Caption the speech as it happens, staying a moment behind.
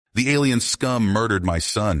The alien scum murdered my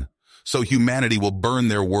son, so humanity will burn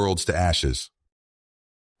their worlds to ashes.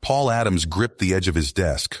 Paul Adams gripped the edge of his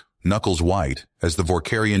desk, knuckles white, as the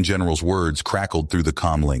Vorkarian general's words crackled through the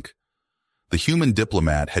comlink. The human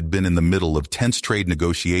diplomat had been in the middle of tense trade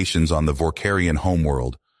negotiations on the Vorkarian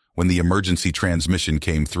homeworld when the emergency transmission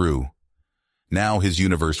came through. Now his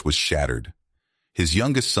universe was shattered. His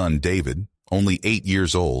youngest son, David, only 8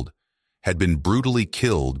 years old, had been brutally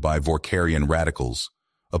killed by Vorkarian radicals,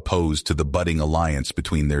 opposed to the budding alliance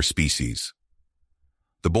between their species.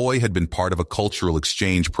 The boy had been part of a cultural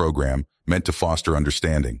exchange program meant to foster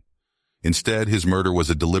understanding. Instead, his murder was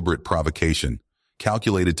a deliberate provocation,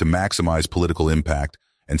 calculated to maximize political impact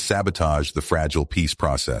and sabotage the fragile peace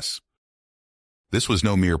process. This was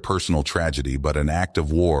no mere personal tragedy, but an act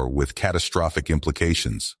of war with catastrophic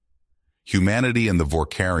implications. Humanity and the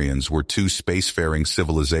Vorkarians were two spacefaring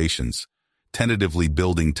civilizations, tentatively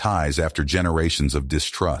building ties after generations of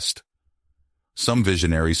distrust. Some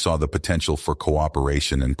visionaries saw the potential for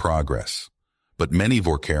cooperation and progress, but many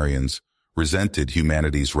Vorkarians resented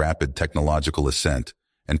humanity's rapid technological ascent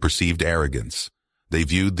and perceived arrogance. They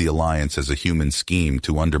viewed the alliance as a human scheme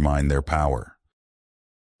to undermine their power.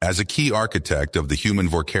 As a key architect of the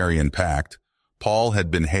Human-Vorkarian Pact, Paul had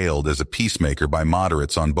been hailed as a peacemaker by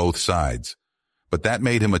moderates on both sides, but that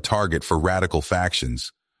made him a target for radical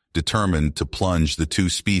factions, determined to plunge the two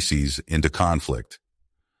species into conflict.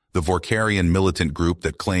 The Vorkarian militant group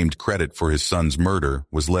that claimed credit for his son's murder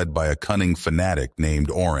was led by a cunning fanatic named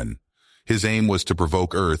Orin. His aim was to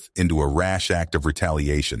provoke Earth into a rash act of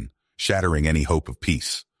retaliation, shattering any hope of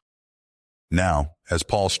peace. Now, as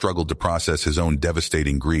Paul struggled to process his own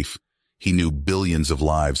devastating grief, he knew billions of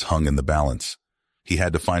lives hung in the balance. He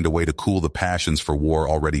had to find a way to cool the passions for war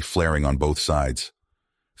already flaring on both sides.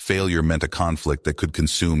 Failure meant a conflict that could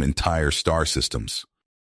consume entire star systems.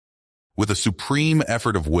 With a supreme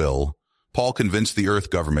effort of will, Paul convinced the Earth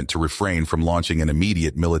government to refrain from launching an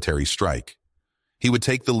immediate military strike. He would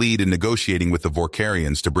take the lead in negotiating with the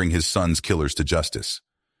Vorkarians to bring his son's killers to justice.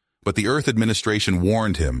 But the Earth administration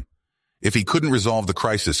warned him, if he couldn't resolve the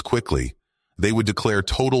crisis quickly, they would declare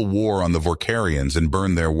total war on the Vorkarians and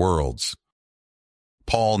burn their worlds.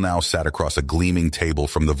 Paul now sat across a gleaming table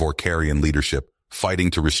from the Vorkarian leadership,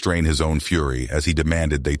 fighting to restrain his own fury as he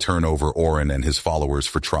demanded they turn over Orin and his followers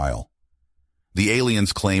for trial. The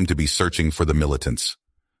aliens claimed to be searching for the militants,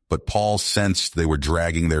 but Paul sensed they were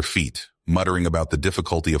dragging their feet, muttering about the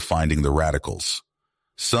difficulty of finding the radicals.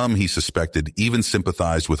 Some, he suspected, even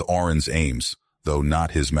sympathized with Orin's aims, though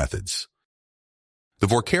not his methods. The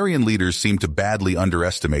Vorkarian leaders seemed to badly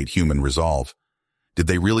underestimate human resolve. Did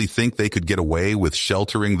they really think they could get away with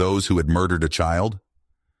sheltering those who had murdered a child?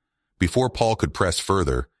 Before Paul could press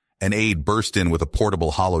further, an aide burst in with a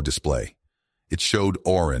portable holo display. It showed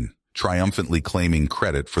Orin, triumphantly claiming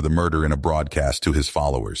credit for the murder in a broadcast to his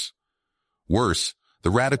followers. Worse, the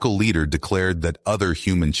radical leader declared that other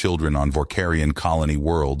human children on Vorkarian colony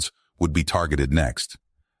worlds would be targeted next.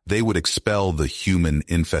 They would expel the human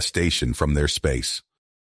infestation from their space.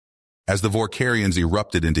 As the Vorkarians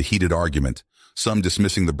erupted into heated argument, some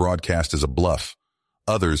dismissing the broadcast as a bluff,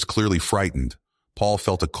 others clearly frightened, Paul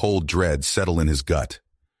felt a cold dread settle in his gut.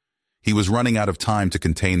 He was running out of time to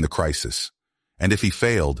contain the crisis, and if he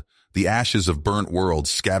failed, the ashes of burnt worlds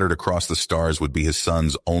scattered across the stars would be his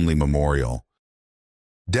son's only memorial.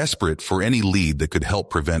 Desperate for any lead that could help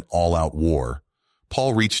prevent all-out war,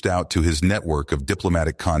 Paul reached out to his network of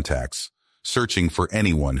diplomatic contacts, searching for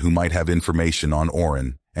anyone who might have information on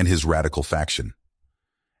Orin and his radical faction.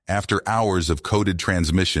 After hours of coded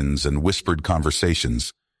transmissions and whispered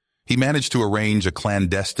conversations, he managed to arrange a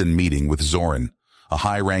clandestine meeting with Zoran, a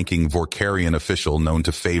high-ranking Vorkarian official known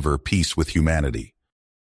to favor peace with humanity.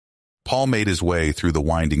 Paul made his way through the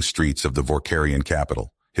winding streets of the Vorkarian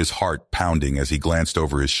capital, his heart pounding as he glanced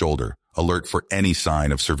over his shoulder, alert for any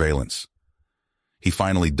sign of surveillance. He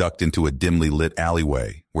finally ducked into a dimly lit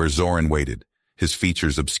alleyway where Zoran waited, his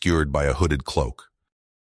features obscured by a hooded cloak.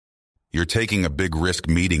 "You're taking a big risk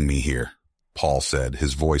meeting me here," Paul said,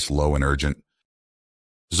 his voice low and urgent.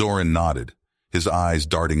 Zoran nodded, his eyes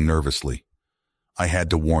darting nervously. "I had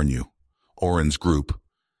to warn you. Orin's group.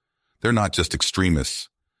 They're not just extremists.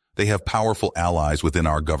 They have powerful allies within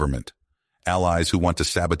our government. Allies who want to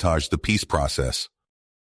sabotage the peace process."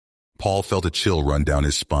 Paul felt a chill run down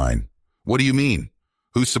his spine. "What do you mean?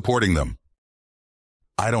 Who's supporting them?"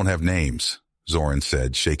 "I don't have names," Zoran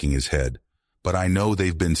said, shaking his head. "But I know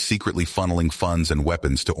they've been secretly funneling funds and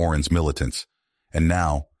weapons to Orin's militants. And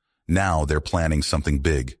now they're planning something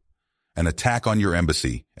big. An attack on your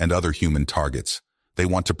embassy and other human targets. They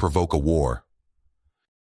want to provoke a war."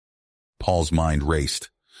 Paul's mind raced.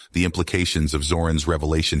 the implications of Zoran's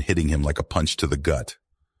revelation hitting him like a punch to the gut.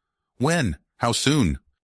 When? How soon?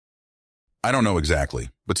 I don't know exactly,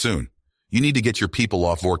 but soon. You need to get your people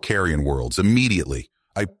off Vorkarian worlds immediately.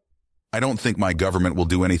 I don't think my government will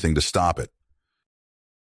do anything to stop it.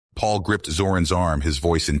 Paul gripped Zoran's arm, his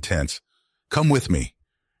voice intense. Come with me.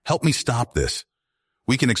 Help me stop this.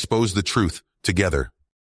 We can expose the truth together.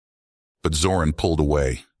 But Zoran pulled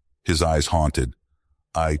away, his eyes haunted.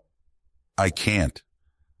 I can't.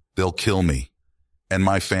 They'll kill me. And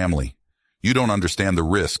my family. You don't understand the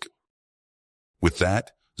risk. With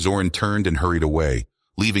that, Zoran turned and hurried away,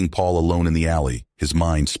 leaving Paul alone in the alley, his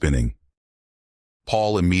mind spinning.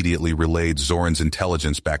 Paul immediately relayed Zoran's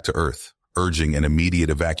intelligence back to Earth, urging an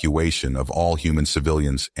immediate evacuation of all human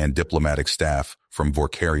civilians and diplomatic staff from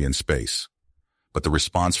Vorkarian space. But the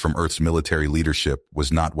response from Earth's military leadership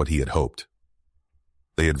was not what he had hoped.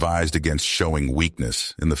 They advised against showing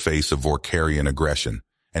weakness in the face of Vorkarian aggression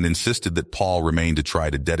and insisted that Paul remain to try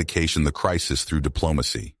to dedication the crisis through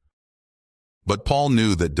diplomacy. But Paul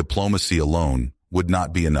knew that diplomacy alone would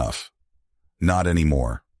not be enough. Not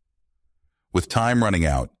anymore. With time running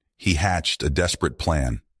out, he hatched a desperate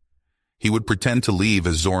plan. He would pretend to leave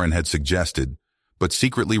as Zoran had suggested, but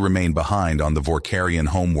secretly remain behind on the Vorkarian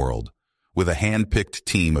homeworld with a hand-picked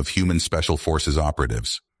team of human special forces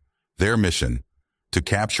operatives. Their mission, to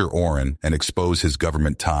capture Oren and expose his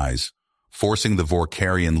government ties, forcing the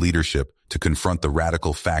Vorkarian leadership to confront the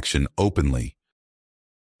radical faction openly.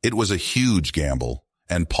 It was a huge gamble,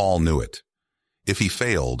 and Paul knew it. If he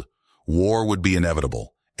failed, war would be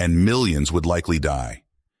inevitable, and millions would likely die.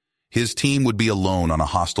 His team would be alone on a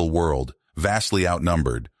hostile world, vastly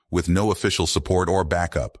outnumbered, with no official support or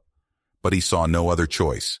backup. But he saw no other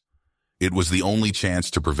choice. It was the only chance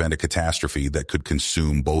to prevent a catastrophe that could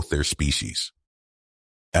consume both their species.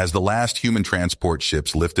 As the last human transport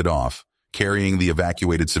ships lifted off, carrying the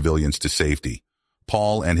evacuated civilians to safety,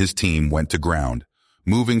 Paul and his team went to ground,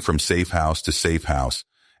 moving from safe house to safe house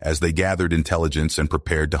as they gathered intelligence and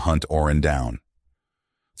prepared to hunt Oren down.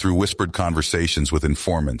 Through whispered conversations with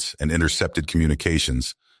informants and intercepted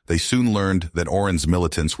communications, they soon learned that Oren's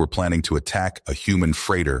militants were planning to attack a human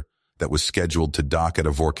freighter that was scheduled to dock at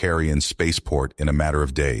a Vorkarian spaceport in a matter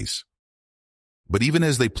of days. But even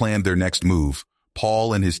as they planned their next move,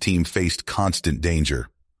 Paul and his team faced constant danger.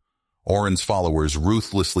 Oren's followers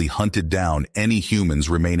ruthlessly hunted down any humans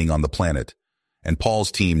remaining on the planet, and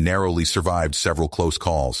Paul's team narrowly survived several close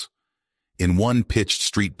calls. In one pitched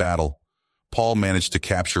street battle, Paul managed to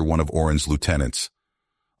capture one of Oren's lieutenants.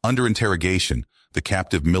 Under interrogation, the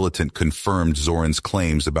captive militant confirmed Zoran's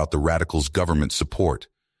claims about the radicals' government support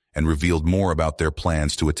and revealed more about their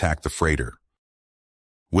plans to attack the freighter.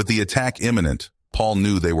 With the attack imminent, Paul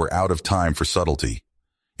knew they were out of time for subtlety.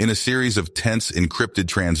 In a series of tense encrypted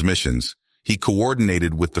transmissions, he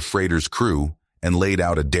coordinated with the freighter's crew and laid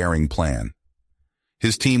out a daring plan.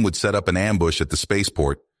 His team would set up an ambush at the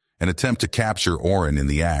spaceport and attempt to capture Oren in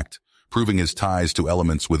the act, proving his ties to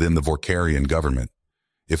elements within the Vorkarian government.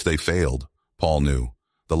 If they failed, Paul knew,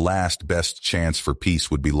 the last best chance for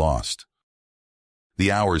peace would be lost.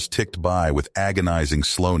 The hours ticked by with agonizing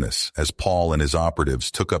slowness as Paul and his operatives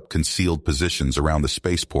took up concealed positions around the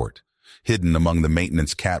spaceport, hidden among the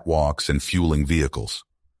maintenance catwalks and fueling vehicles.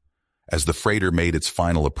 As the freighter made its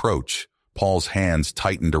final approach, Paul's hands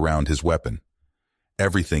tightened around his weapon.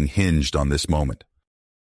 Everything hinged on this moment.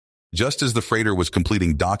 Just as the freighter was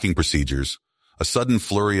completing docking procedures, a sudden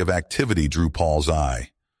flurry of activity drew Paul's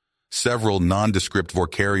eye. Several nondescript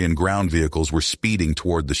Vorkarian ground vehicles were speeding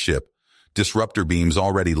toward the ship, disruptor beams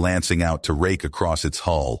already lancing out to rake across its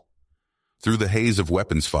hull. Through the haze of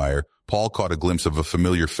weapons fire, Paul caught a glimpse of a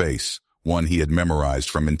familiar face, one he had memorized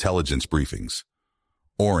from intelligence briefings.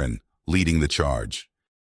 Oren, leading the charge.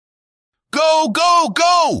 "Go, go,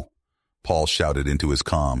 go!" Paul shouted into his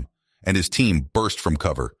comm, and his team burst from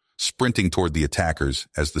cover, sprinting toward the attackers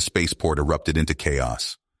as the spaceport erupted into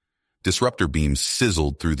chaos. Disruptor beams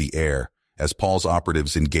sizzled through the air as Paul's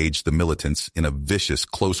operatives engaged the militants in a vicious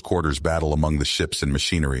close-quarters battle among the ships and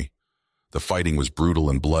machinery. The fighting was brutal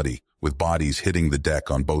and bloody, with bodies hitting the deck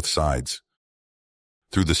on both sides.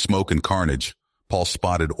 Through the smoke and carnage, Paul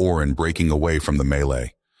spotted Oren breaking away from the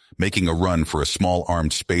melee, making a run for a small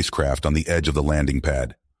armed spacecraft on the edge of the landing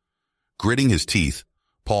pad. Gritting his teeth,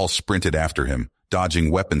 Paul sprinted after him,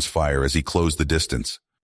 dodging weapons fire as he closed the distance.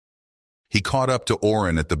 He caught up to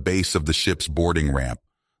Oren at the base of the ship's boarding ramp.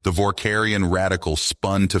 The Vorkarian radical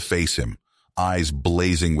spun to face him, eyes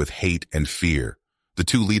blazing with hate and fear. The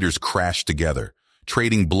two leaders crashed together,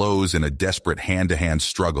 trading blows in a desperate hand-to-hand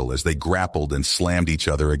struggle as they grappled and slammed each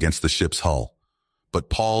other against the ship's hull. But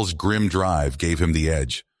Paul's grim drive gave him the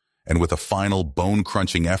edge, and with a final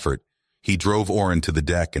bone-crunching effort, he drove Oren to the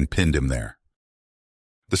deck and pinned him there.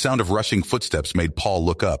 The sound of rushing footsteps made Paul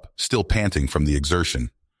look up, still panting from the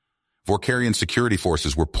exertion. Vorkarian security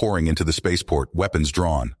forces were pouring into the spaceport, weapons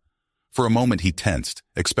drawn. For a moment he tensed,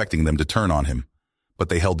 expecting them to turn on him, but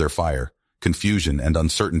they held their fire, confusion and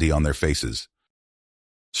uncertainty on their faces.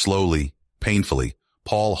 Slowly, painfully,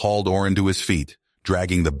 Paul hauled Oren to his feet,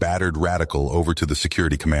 dragging the battered radical over to the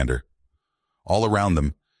security commander. All around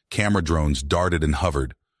them, camera drones darted and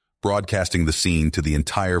hovered, broadcasting the scene to the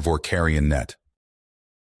entire Vorkarian net.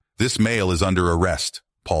 "This male is under arrest,"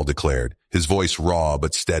 Paul declared, his voice raw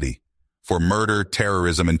but steady, "for murder,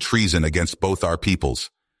 terrorism, and treason against both our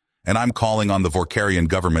peoples. And I'm calling on the Vorkarian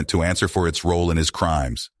government to answer for its role in his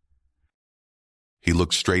crimes." He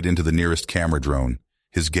looked straight into the nearest camera drone,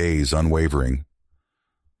 his gaze unwavering.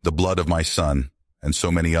 "The blood of my son, and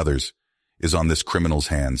so many others, is on this criminal's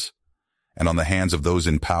hands, and on the hands of those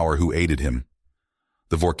in power who aided him.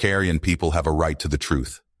 The Vorkarian people have a right to the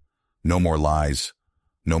truth. No more lies,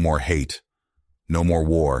 no more hate, no more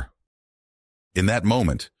war." In that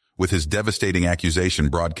moment, with his devastating accusation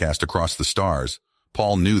broadcast across the stars,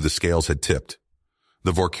 Paul knew the scales had tipped.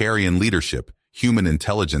 The Vorkarian leadership, human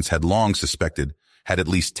intelligence had long suspected, had at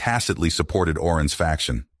least tacitly supported Oren's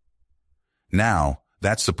faction. Now,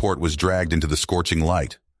 that support was dragged into the scorching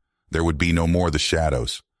light. There would be no more the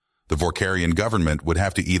shadows. The Vorkarian government would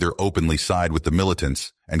have to either openly side with the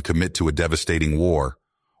militants and commit to a devastating war,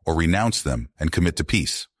 or renounce them and commit to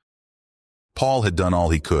peace. Paul had done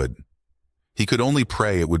all he could. He could only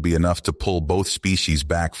pray it would be enough to pull both species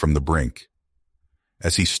back from the brink.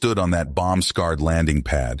 As he stood on that bomb-scarred landing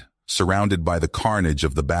pad, surrounded by the carnage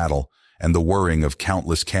of the battle and the whirring of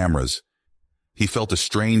countless cameras, he felt a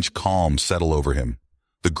strange calm settle over him.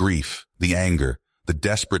 The grief, the anger, the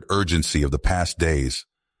desperate urgency of the past days,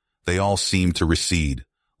 they all seemed to recede,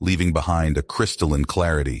 leaving behind a crystalline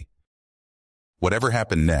clarity. Whatever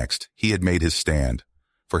happened next, he had made his stand,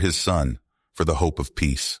 for his son, for the hope of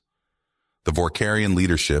peace. The Vorkarian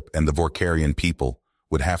leadership and the Vorkarian people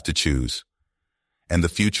would have to choose, and the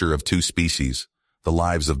future of two species, the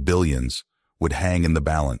lives of billions, would hang in the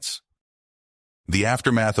balance. The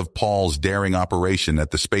aftermath of Paul's daring operation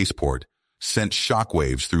at the spaceport sent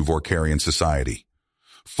shockwaves through Vorkarian society.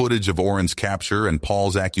 Footage of Oren's capture and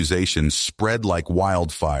Paul's accusations spread like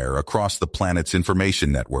wildfire across the planet's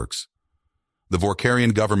information networks. The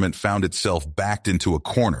Vorkarian government found itself backed into a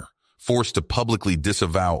corner, forced to publicly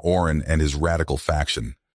disavow Oren and his radical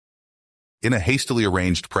faction. In a hastily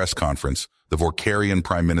arranged press conference, the Vorkarian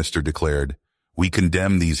Prime Minister declared, "We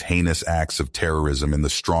condemn these heinous acts of terrorism in the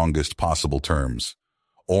strongest possible terms.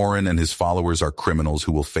 Oren and his followers are criminals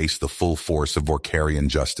who will face the full force of Vorkarian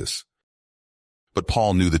justice." But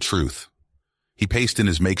Paul knew the truth. He paced in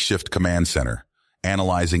his makeshift command center,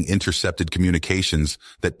 analyzing intercepted communications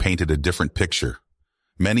that painted a different picture.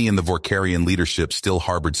 Many in the Vorkarian leadership still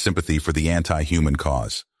harbored sympathy for the anti-human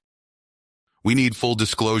cause. "We need full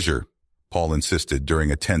disclosure," Paul insisted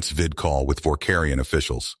during a tense vid call with Vorkarian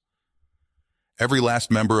officials. "Every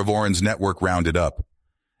last member of Oren's network rounded up.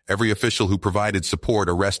 Every official who provided support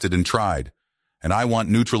arrested and tried, and I want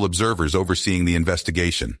neutral observers overseeing the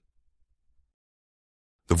investigation."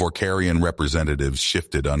 The Vorkarian representatives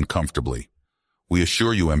shifted uncomfortably. "We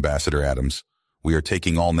assure you, Ambassador Adams, we are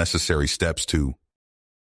taking all necessary steps to—"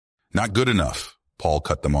 "Not good enough," Paul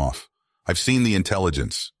cut them off. "I've seen the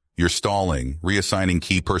intelligence. You're stalling, reassigning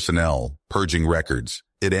key personnel, purging records.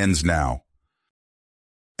 It ends now."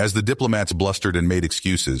 As the diplomats blustered and made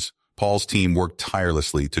excuses, Paul's team worked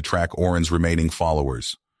tirelessly to track Oren's remaining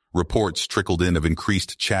followers. Reports trickled in of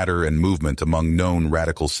increased chatter and movement among known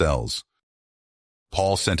radical cells.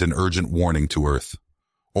 Paul sent an urgent warning to Earth.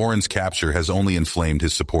 Oren's capture has only inflamed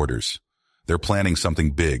his supporters. They're planning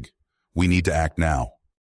something big. We need to act now.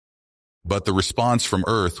 But the response from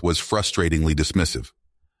Earth was frustratingly dismissive.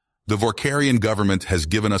 "The Vorkarian government has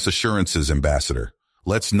given us assurances, Ambassador.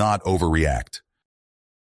 Let's not overreact."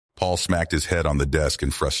 Paul smacked his head on the desk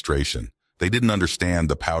in frustration. They didn't understand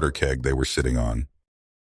the powder keg they were sitting on.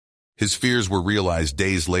 His fears were realized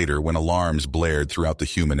days later when alarms blared throughout the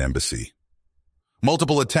human embassy.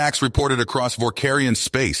 "Multiple attacks reported across Vorkarian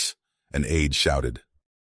space," an aide shouted.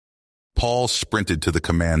 Paul sprinted to the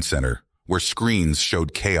command center, where screens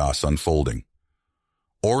showed chaos unfolding.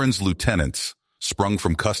 Oren's lieutenants, sprung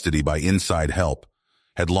from custody by inside help,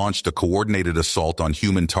 had launched a coordinated assault on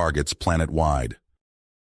human targets planet-wide.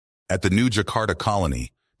 At the new Jakarta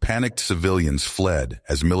colony, panicked civilians fled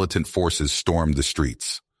as militant forces stormed the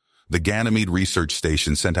streets. The Ganymede research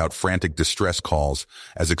station sent out frantic distress calls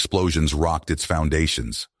as explosions rocked its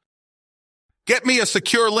foundations. "Get me a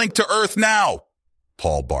secure link to Earth now!"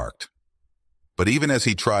 Paul barked. But even as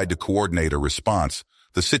he tried to coordinate a response,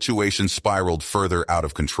 the situation spiraled further out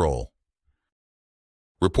of control.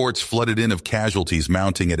 Reports flooded in of casualties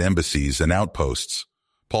mounting at embassies and outposts.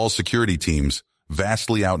 Paul's security teams,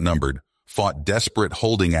 vastly outnumbered, fought desperate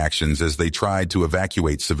holding actions as they tried to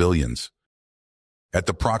evacuate civilians. At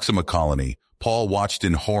the Proxima colony, Paul watched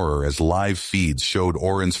in horror as live feeds showed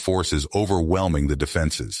Orcs forces overwhelming the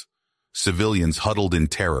defenses. Civilians huddled in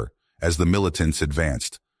terror as the militants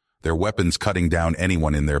advanced, their weapons cutting down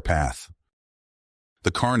anyone in their path. The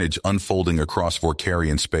carnage unfolding across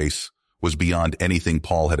Vorkarian space was beyond anything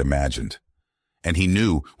Paul had imagined, and he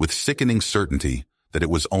knew with sickening certainty that it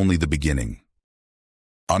was only the beginning.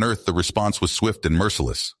 On Earth, the response was swift and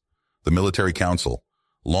merciless. The military council,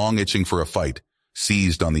 long itching for a fight,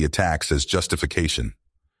 seized on the attacks as justification.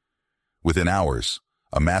 Within hours,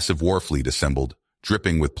 a massive war fleet assembled,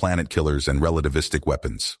 dripping with planet killers and relativistic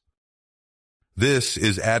weapons. "This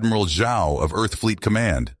is Admiral Zhao of Earth Fleet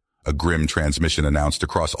Command," a grim transmission announced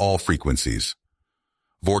across all frequencies.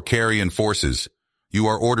 "Vorkarian forces, you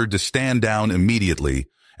are ordered to stand down immediately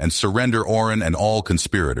and surrender Orin and all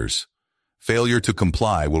conspirators. Failure to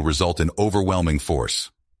comply will result in overwhelming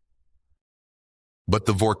force." But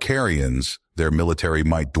the Vorkarians, their military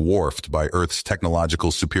might dwarfed by Earth's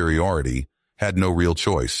technological superiority, had no real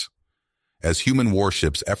choice. As human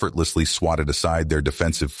warships effortlessly swatted aside their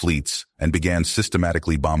defensive fleets and began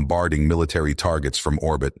systematically bombarding military targets from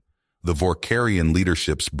orbit, the Vorkarian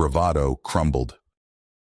leadership's bravado crumbled.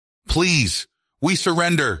 "Please, we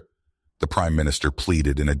surrender," the Prime Minister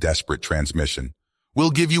pleaded in a desperate transmission. "We'll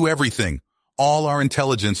give you everything, all our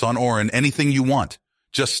intelligence on Orin, anything you want.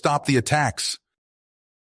 Just stop the attacks."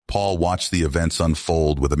 Paul watched the events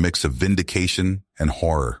unfold with a mix of vindication and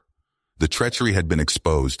horror. The treachery had been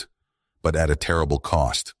exposed, but at a terrible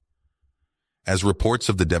cost. As reports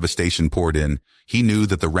of the devastation poured in, he knew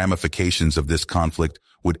that the ramifications of this conflict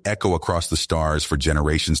would echo across the stars for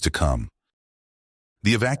generations to come.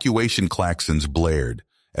 The evacuation klaxons blared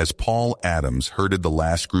as Paul Adams herded the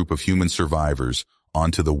last group of human survivors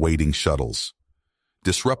onto the waiting shuttles.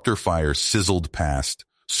 Disruptor fire sizzled past,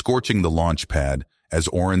 scorching the launch pad as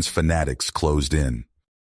Orin's fanatics closed in.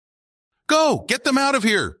 "Go! Get them out of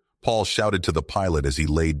here!" Paul shouted to the pilot as he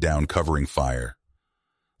laid down covering fire.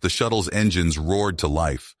 The shuttle's engines roared to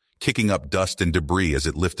life, kicking up dust and debris as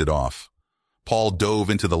it lifted off. Paul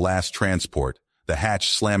dove into the last transport, the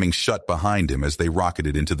hatch slamming shut behind him as they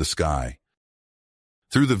rocketed into the sky.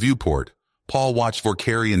 Through the viewport, Paul watched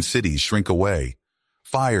Vorkarian cities shrink away,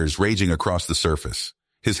 fires raging across the surface.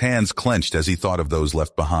 His hands clenched as he thought of those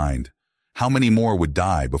left behind. How many more would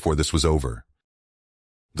die before this was over?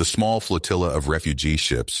 The small flotilla of refugee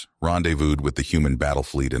ships rendezvoused with the human battle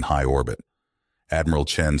fleet in high orbit. Admiral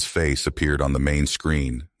Chen's face appeared on the main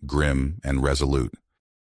screen, grim and resolute.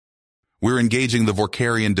 "We're engaging the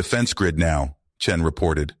Vorkarian defense grid now," Chen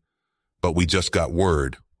reported. "But we just got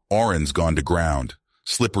word. Orin's gone to ground.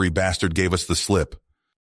 Slippery bastard gave us the slip."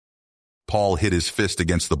 Paul hit his fist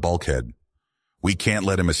against the bulkhead. "We can't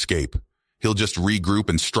let him escape. He'll just regroup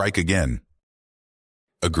and strike again."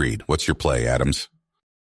 "Agreed. What's your play, Adams?"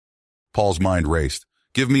 Paul's mind raced.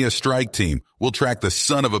 "Give me a strike team. We'll track the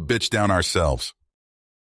son of a bitch down ourselves."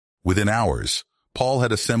 Within hours, Paul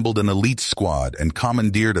had assembled an elite squad and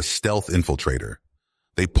commandeered a stealth infiltrator.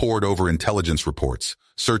 They pored over intelligence reports,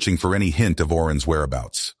 searching for any hint of Orin's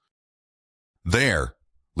whereabouts. "There,"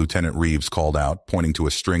 Lieutenant Reeves called out, pointing to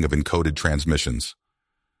a string of encoded transmissions.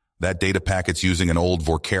 "That data packet's using an old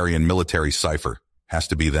Vorkarian military cipher. Has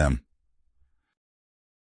to be them."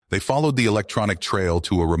 They followed the electronic trail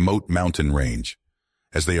to a remote mountain range.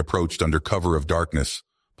 As they approached under cover of darkness,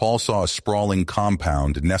 Paul saw a sprawling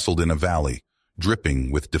compound nestled in a valley,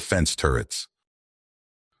 dripping with defense turrets.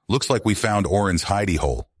 "Looks like we found Orin's hidey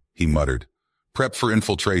hole," he muttered. "Prep for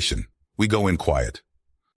infiltration. We go in quiet."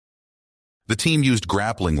 The team used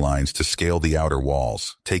grappling lines to scale the outer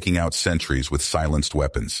walls, taking out sentries with silenced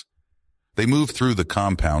weapons. They moved through the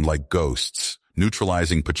compound like ghosts,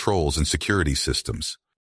 neutralizing patrols and security systems.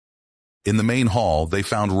 In the main hall, they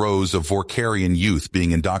found rows of Vorkarian youth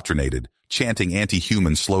being indoctrinated, chanting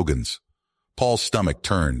anti-human slogans. Paul's stomach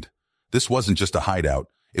turned. This wasn't just a hideout.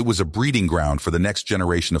 It was a breeding ground for the next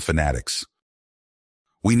generation of fanatics.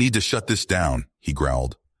 "We need to shut this down," he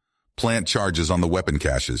growled. "Plant charges on the weapon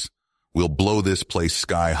caches. We'll blow this place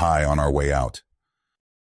sky high on our way out."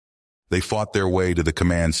 They fought their way to the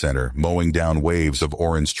command center, mowing down waves of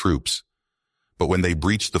Orin's troops. But when they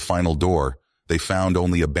breached the final door, they found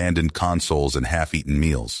only abandoned consoles and half-eaten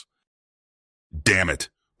meals. "Damn it,"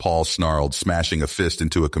 Paul snarled, smashing a fist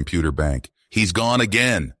into a computer bank. "He's gone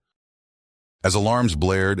again." As alarms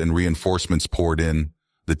blared and reinforcements poured in,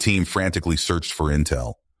 The team frantically searched for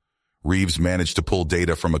intel. Reeves managed to pull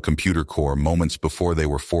data from a computer core moments before they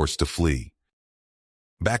were forced to flee.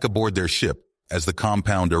 Back aboard their ship, as the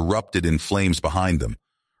compound erupted in flames behind them,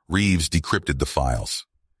 Reeves decrypted the files.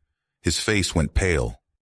 His face went pale.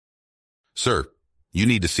 "Sir, you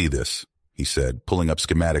need to see this," he said, pulling up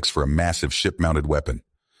schematics for a massive ship-mounted weapon.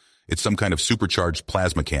 "It's some kind of supercharged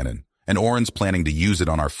plasma cannon, and Oren's planning to use it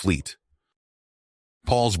on our fleet."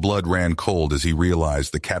 Paul's blood ran cold as he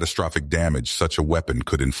realized the catastrophic damage such a weapon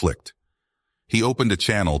could inflict. He opened a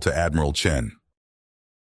channel to Admiral Chen.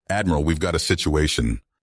 "Admiral, we've got a situation."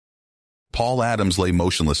 Paul Adams lay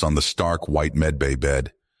motionless on the stark white medbay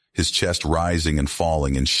bed, his chest rising and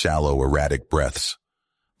falling in shallow, erratic breaths.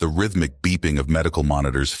 The rhythmic beeping of medical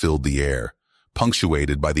monitors filled the air,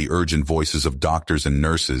 punctuated by the urgent voices of doctors and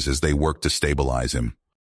nurses as they worked to stabilize him.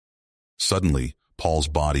 Suddenly, Paul's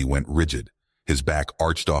body went rigid. His back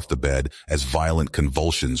arched off the bed as violent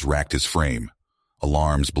convulsions racked his frame.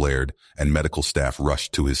 Alarms blared, and medical staff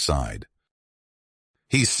rushed to his side.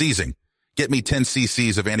 "He's seizing. Get me 10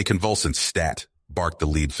 cc's of anticonvulsants, stat," barked the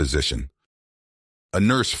lead physician. A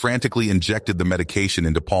nurse frantically injected the medication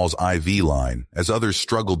into Paul's IV line as others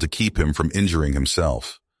struggled to keep him from injuring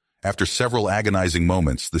himself. After several agonizing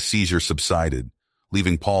moments, the seizure subsided,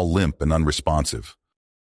 leaving Paul limp and unresponsive.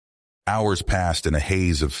 Hours passed in a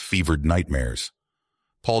haze of fevered nightmares.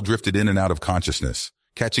 Paul drifted in and out of consciousness,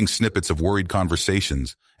 catching snippets of worried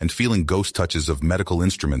conversations and feeling ghost touches of medical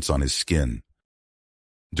instruments on his skin.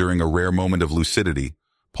 During a rare moment of lucidity,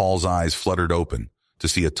 Paul's eyes fluttered open to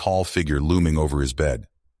see a tall figure looming over his bed.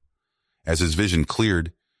 As his vision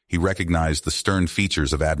cleared, he recognized the stern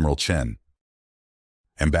features of Admiral Chen.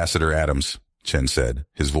 "Ambassador Adams," Chen said,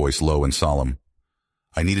 his voice low and solemn,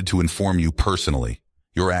 "I needed to inform you personally.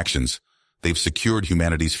 Your actions, they've secured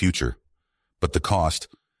humanity's future. But the cost—"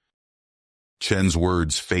 Chen's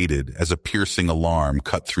words faded as a piercing alarm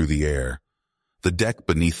cut through the air. The deck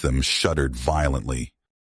beneath them shuddered violently.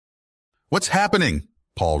 "What's happening?"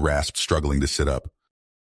 Paul rasped, struggling to sit up.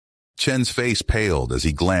 Chen's face paled as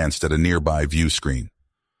he glanced at a nearby view screen.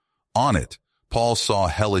 On it, Paul saw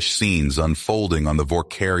hellish scenes unfolding on the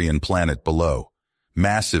Vorkarian planet below.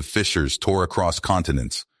 Massive fissures tore across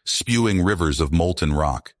continents, spewing rivers of molten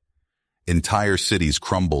rock. Entire cities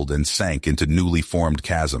crumbled and sank into newly formed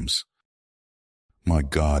chasms. "My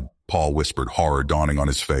God," Paul whispered, horror dawning on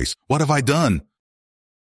his face. "What have I done?"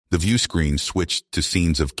 The view screen switched to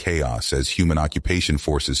scenes of chaos as human occupation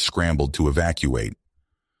forces scrambled to evacuate.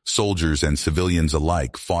 Soldiers and civilians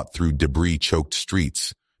alike fought through debris-choked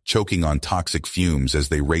streets, choking on toxic fumes as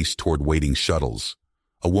they raced toward waiting shuttles.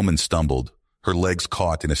 A woman stumbled, her legs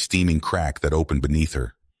caught in a steaming crack that opened beneath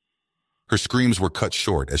her. Her screams were cut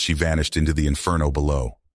short as she vanished into the inferno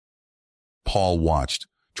below. Paul watched,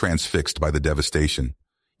 transfixed by the devastation.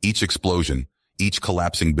 Each explosion, each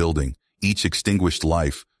collapsing building, each extinguished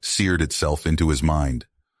life seared itself into his mind.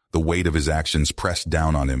 The weight of his actions pressed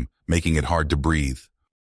down on him, making it hard to breathe.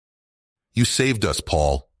 "You saved us,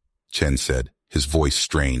 Paul," Chen said, his voice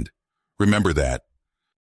strained. "Remember that."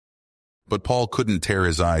 But Paul couldn't tear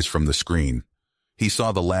his eyes from the screen. He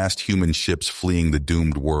saw the last human ships fleeing the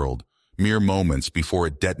doomed world, mere moments before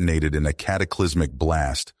it detonated in a cataclysmic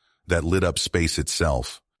blast that lit up space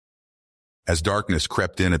itself. As darkness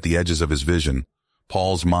crept in at the edges of his vision,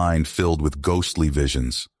 Paul's mind filled with ghostly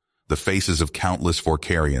visions. The faces of countless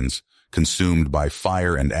Vorkarians, consumed by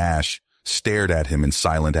fire and ash, stared at him in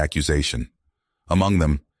silent accusation. Among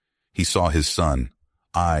them, he saw his son,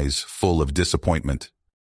 eyes full of disappointment.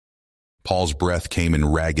 Paul's breath came in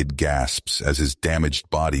ragged gasps as his damaged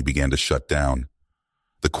body began to shut down.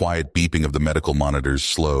 The quiet beeping of the medical monitors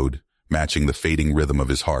slowed, matching the fading rhythm of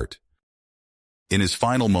his heart. In his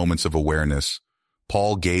final moments of awareness,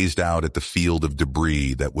 Paul gazed out at the field of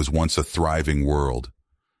debris that was once a thriving world.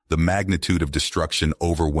 The magnitude of destruction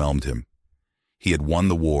overwhelmed him. He had won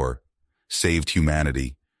the war, saved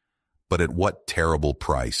humanity, but at what terrible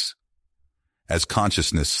price? As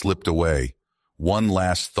consciousness slipped away, one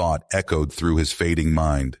last thought echoed through his fading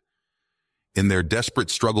mind. In their desperate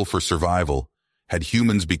struggle for survival, had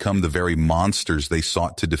humans become the very monsters they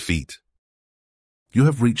sought to defeat? You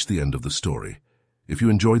have reached the end of the story. If you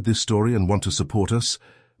enjoyed this story and want to support us,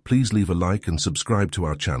 please leave a like and subscribe to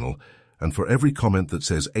our channel, and for every comment that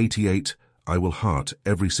says 88, I will heart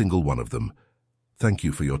every single one of them. Thank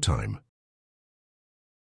you for your time.